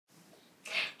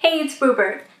Hey, it's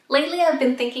Brewbird. Lately I've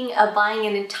been thinking of buying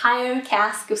an entire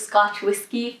cask of Scotch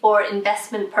whiskey for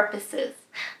investment purposes.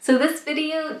 So this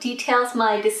video details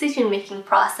my decision-making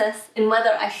process in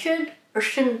whether I should or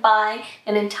shouldn't buy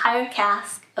an entire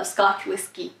cask of Scotch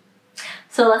whiskey.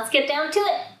 So let's get down to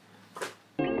it.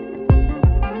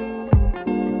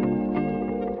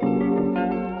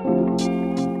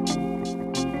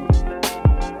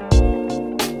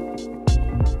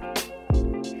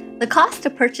 The cost to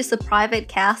purchase a private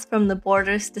cask from the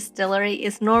Borders Distillery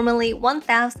is normally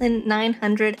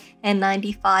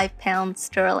 £1,995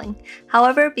 sterling.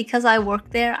 However, because I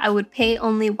work there, I would pay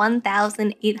only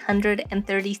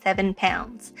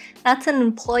 £1,837. That's an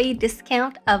employee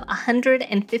discount of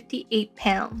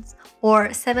 £158, or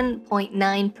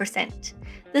 7.9%.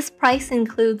 This price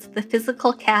includes the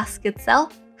physical cask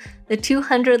itself, the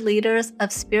 200 liters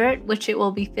of spirit which it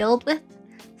will be filled with,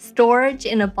 storage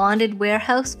in a bonded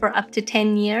warehouse for up to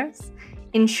 10 years,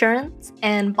 insurance,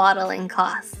 and bottling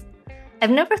costs.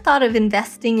 I've never thought of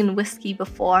investing in whiskey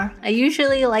before. I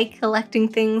usually like collecting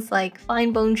things like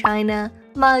fine bone china,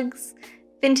 mugs,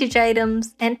 vintage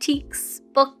items, antiques,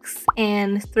 books,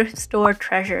 and thrift store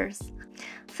treasures.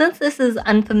 Since this is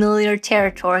unfamiliar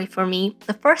territory for me,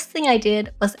 the first thing I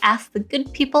did was ask the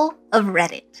good people of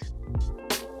Reddit.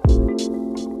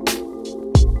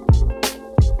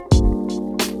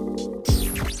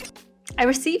 I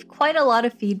received quite a lot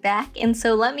of feedback, and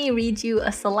so let me read you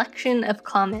a selection of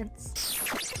comments.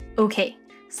 Okay,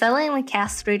 selling the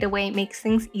cask straight away makes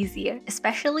things easier,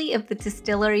 especially if the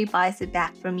distillery buys it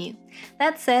back from you.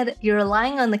 That said, you're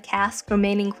relying on the cask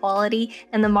remaining quality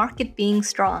and the market being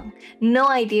strong. No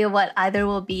idea what either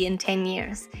will be in 10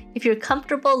 years. If you're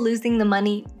comfortable losing the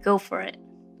money, go for it.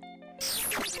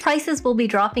 Prices will be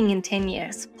dropping in 10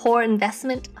 years. Poor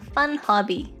investment, a fun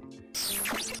hobby.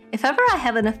 If ever I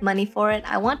have enough money for it,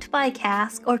 I want to buy a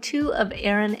cask or two of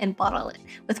Erin and bottle it,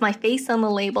 with my face on the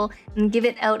label, and give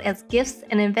it out as gifts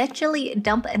and eventually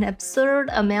dump an absurd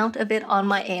amount of it on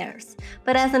my heirs.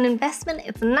 But as an investment,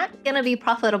 it's not gonna be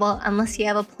profitable unless you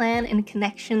have a plan and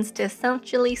connections to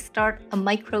essentially start a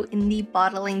micro-indie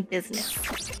bottling business.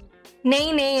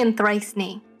 Nay, nay, and thrice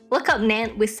nay. Look up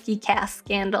Nant Whiskey Cask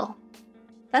scandal.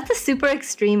 That's a super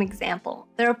extreme example.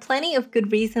 There are plenty of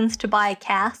good reasons to buy a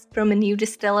cask from a new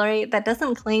distillery that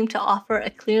doesn't claim to offer a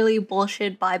clearly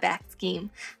bullshit buyback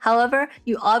scheme. However,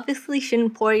 you obviously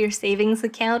shouldn't pour your savings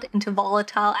account into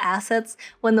volatile assets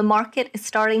when the market is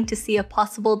starting to see a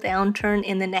possible downturn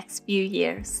in the next few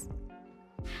years.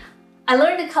 I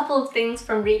learned a couple of things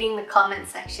from reading the comment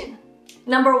section.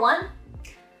 Number one,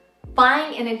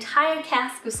 buying an entire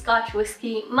cask of Scotch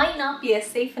whiskey might not be as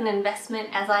safe an investment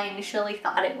as I initially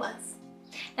thought it was.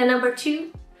 And number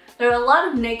two, there are a lot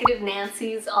of negative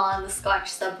Nancys on the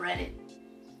Scotch subreddit.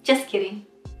 Just kidding.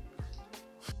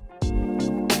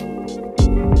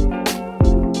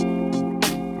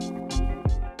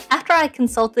 After I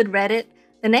consulted Reddit,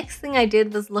 the next thing I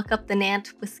did was look up the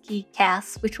Nant Whiskey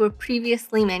Casks which were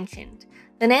previously mentioned.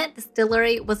 The Nant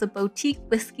Distillery was a boutique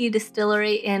whiskey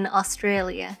distillery in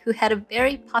Australia who had a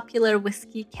very popular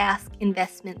whiskey cask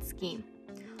investment scheme.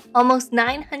 Almost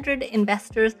 900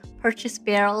 investors purchased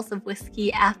barrels of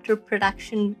whiskey after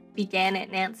production began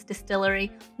at Nant's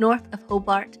distillery north of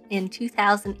Hobart in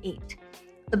 2008.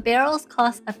 The barrels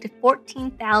cost up to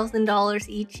 $14,000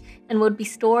 each and would be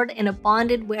stored in a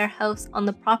bonded warehouse on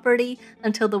the property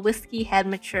until the whiskey had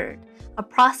matured, a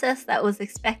process that was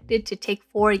expected to take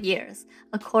 4 years,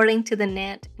 according to the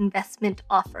Nant investment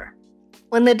offer.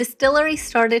 When the distillery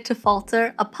started to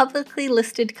falter, a publicly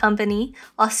listed company,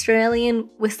 Australian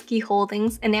Whisky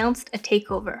Holdings, announced a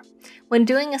takeover. When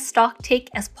doing a stock take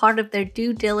as part of their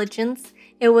due diligence,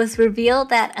 it was revealed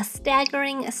that a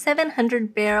staggering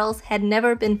 700 barrels had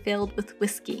never been filled with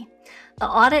whiskey. The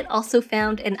audit also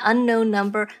found an unknown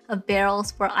number of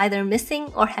barrels were either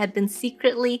missing or had been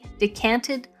secretly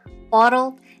decanted,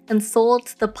 bottled, and sold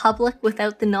to the public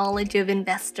without the knowledge of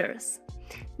investors.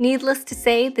 Needless to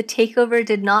say, the takeover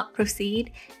did not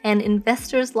proceed, and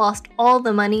investors lost all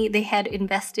the money they had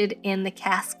invested in the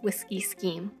cask whiskey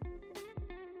scheme.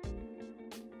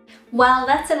 Well,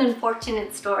 that's an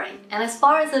unfortunate story, and as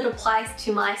far as it applies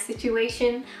to my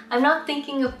situation, I'm not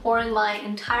thinking of pouring my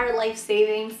entire life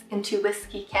savings into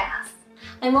whiskey casks.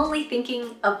 I'm only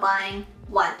thinking of buying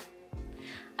one.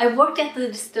 I've worked at the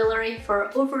distillery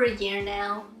for over a year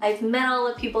now. I've met all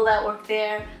the people that work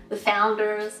there, the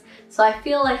founders, so I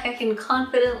feel like I can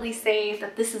confidently say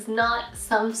that this is not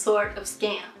some sort of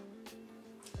scam.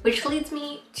 Which leads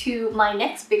me to my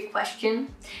next big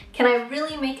question. Can I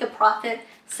really make a profit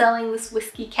selling this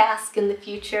whiskey cask in the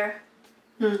future?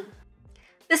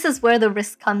 This is where the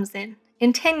risk comes in.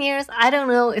 In 10 years, I don't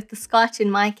know if the Scotch in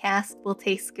my cask will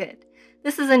taste good.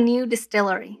 This is a new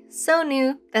distillery, so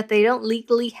new that they don't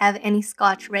legally have any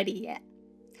Scotch ready yet.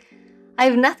 I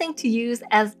have nothing to use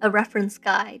as a reference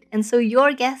guide, and so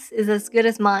your guess is as good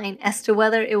as mine as to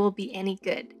whether it will be any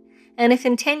good. And if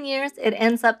in 10 years it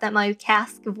ends up that my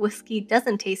cask of whiskey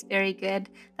doesn't taste very good,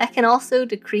 that can also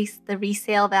decrease the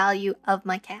resale value of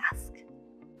my cask.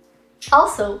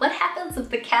 Also, what happens if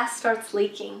the cask starts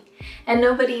leaking and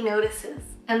nobody notices,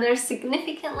 and there's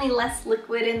significantly less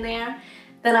liquid in there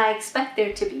than I expect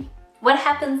there to be? What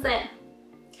happens then?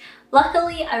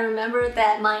 Luckily, I remember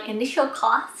that my initial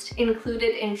cost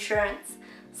included insurance,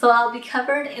 so I'll be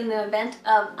covered in the event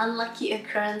of unlucky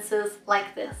occurrences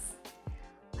like this.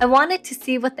 I wanted to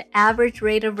see what the average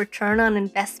rate of return on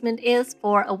investment is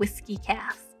for a whiskey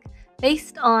cask.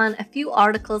 Based on a few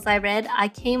articles I read, I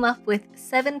came up with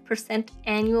 7%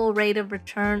 annual rate of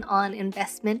return on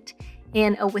investment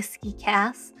in a whiskey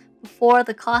cask before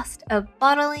the cost of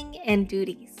bottling and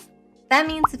duties. That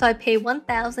means if I pay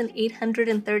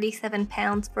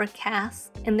 £1,837 for a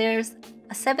cask and there's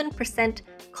a 7%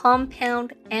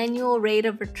 compound annual rate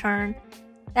of return,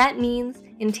 that means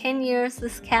in 10 years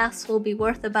this cask will be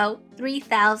worth about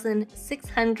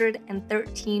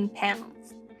 £3,613.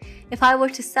 If I were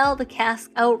to sell the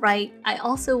cask outright, I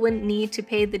also wouldn't need to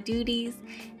pay the duties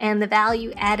and the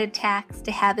value-added tax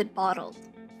to have it bottled.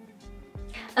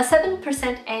 A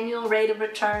 7% annual rate of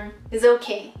return is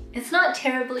okay. It's not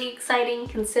terribly exciting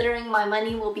considering my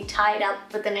money will be tied up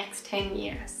for the next 10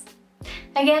 years.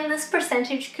 Again, this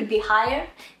percentage could be higher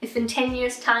if in 10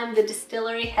 years' time the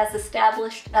distillery has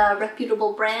established a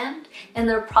reputable brand and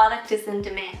their product is in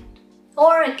demand.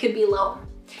 Or it could be lower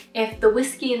if the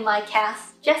whiskey in my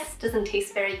cask just doesn't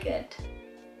taste very good.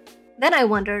 Then I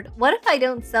wondered, what if I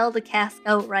don't sell the cask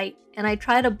outright and I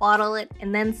try to bottle it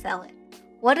and then sell it?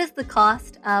 What is the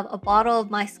cost of a bottle of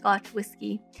my Scotch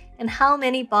whiskey, and how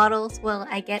many bottles will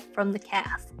I get from the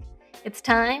cask? It's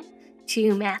time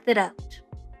to math it out.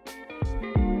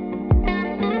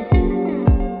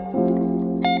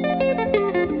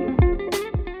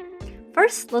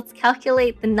 First, let's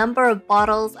calculate the number of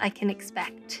bottles I can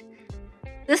expect.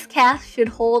 This cask should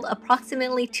hold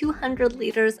approximately 200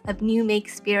 liters of new make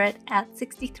spirit at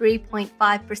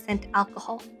 63.5%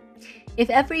 alcohol. If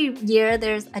every year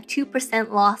there's a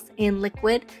 2% loss in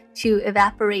liquid to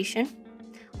evaporation,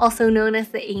 also known as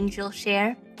the angel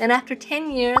share, then after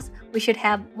 10 years we should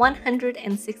have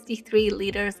 163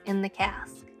 liters in the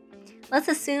cask. Let's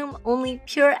assume only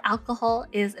pure alcohol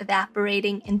is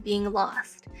evaporating and being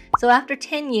lost. So after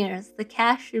 10 years, the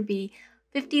cask should be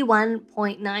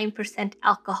 51.9%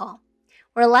 alcohol.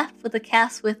 We're left with a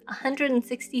cask with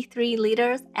 163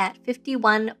 liters at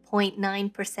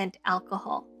 51.9%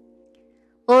 alcohol.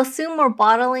 We'll assume we're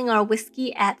bottling our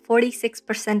whiskey at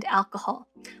 46% alcohol,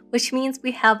 which means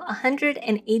we have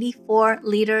 184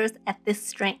 liters at this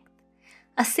strength.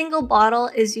 A single bottle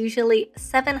is usually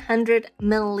 700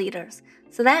 milliliters,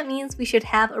 so that means we should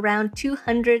have around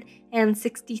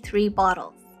 263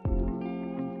 bottles.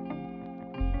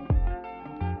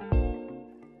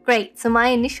 Great, so my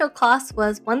initial cost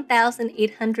was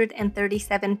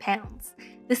 £1,837.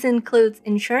 This includes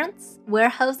insurance,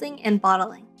 warehousing, and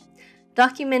bottling.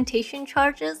 Documentation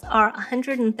charges are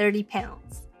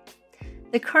 £130.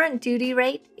 The current duty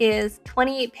rate is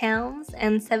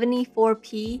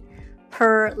 £28.74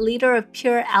 per liter of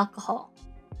pure alcohol.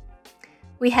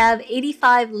 We have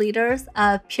 85 liters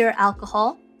of pure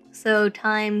alcohol, so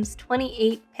times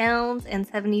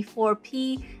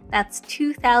 £28.74, that's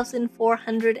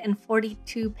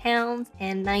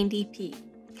 £2,442.90,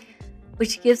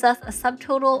 which gives us a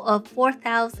subtotal of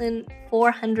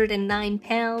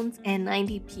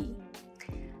 £4,409.90.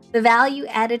 The value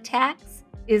added tax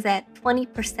is at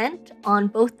 20% on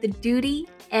both the duty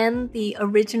and the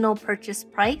original purchase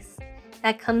price.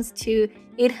 That comes to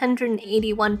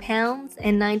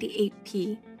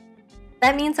 £881.98.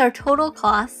 That means our total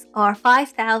costs are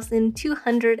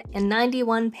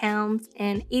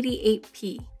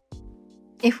 £5,291.88.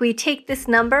 If we take this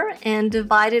number and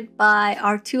divide it by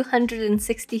our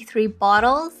 263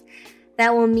 bottles,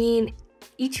 that will mean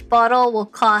each bottle will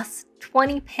cost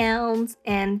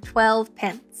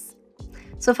 £20.12.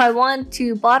 So if I want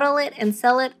to bottle it and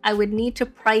sell it, I would need to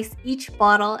price each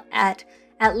bottle at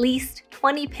least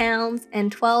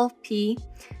 £20.12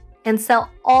 and sell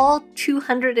all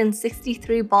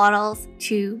 263 bottles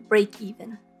to break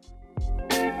even.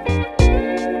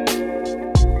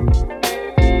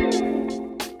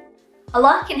 A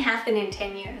lot can happen in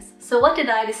 10 years, so what did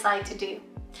I decide to do?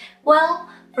 Well,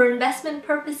 for investment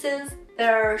purposes,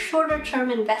 there are shorter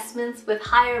term investments with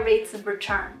higher rates of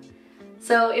return.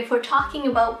 So if we're talking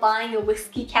about buying a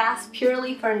whiskey cask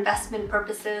purely for investment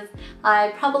purposes,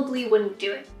 I probably wouldn't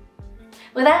do it.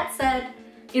 With that said,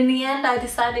 in the end I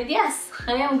decided yes,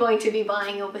 I am going to be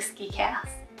buying a whiskey cask.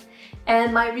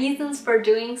 And my reasons for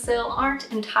doing so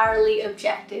aren't entirely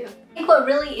objective. I think what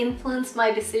really influenced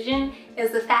my decision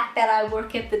is the fact that I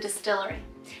work at the distillery.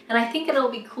 And I think it'll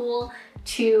be cool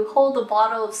to hold a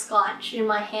bottle of scotch in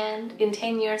my hand in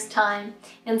 10 years' time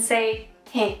and say,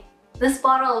 hey, this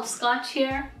bottle of scotch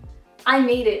here, I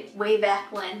made it way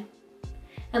back when.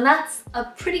 And that's a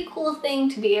pretty cool thing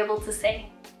to be able to say.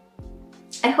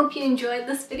 I hope you enjoyed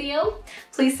this video.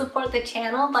 Please support the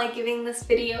channel by giving this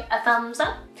video a thumbs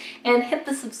up and hit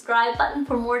the subscribe button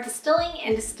for more distilling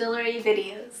and distillery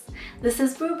videos. This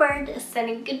is Brewbird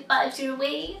sending good vibes your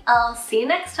way. I'll see you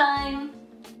next time.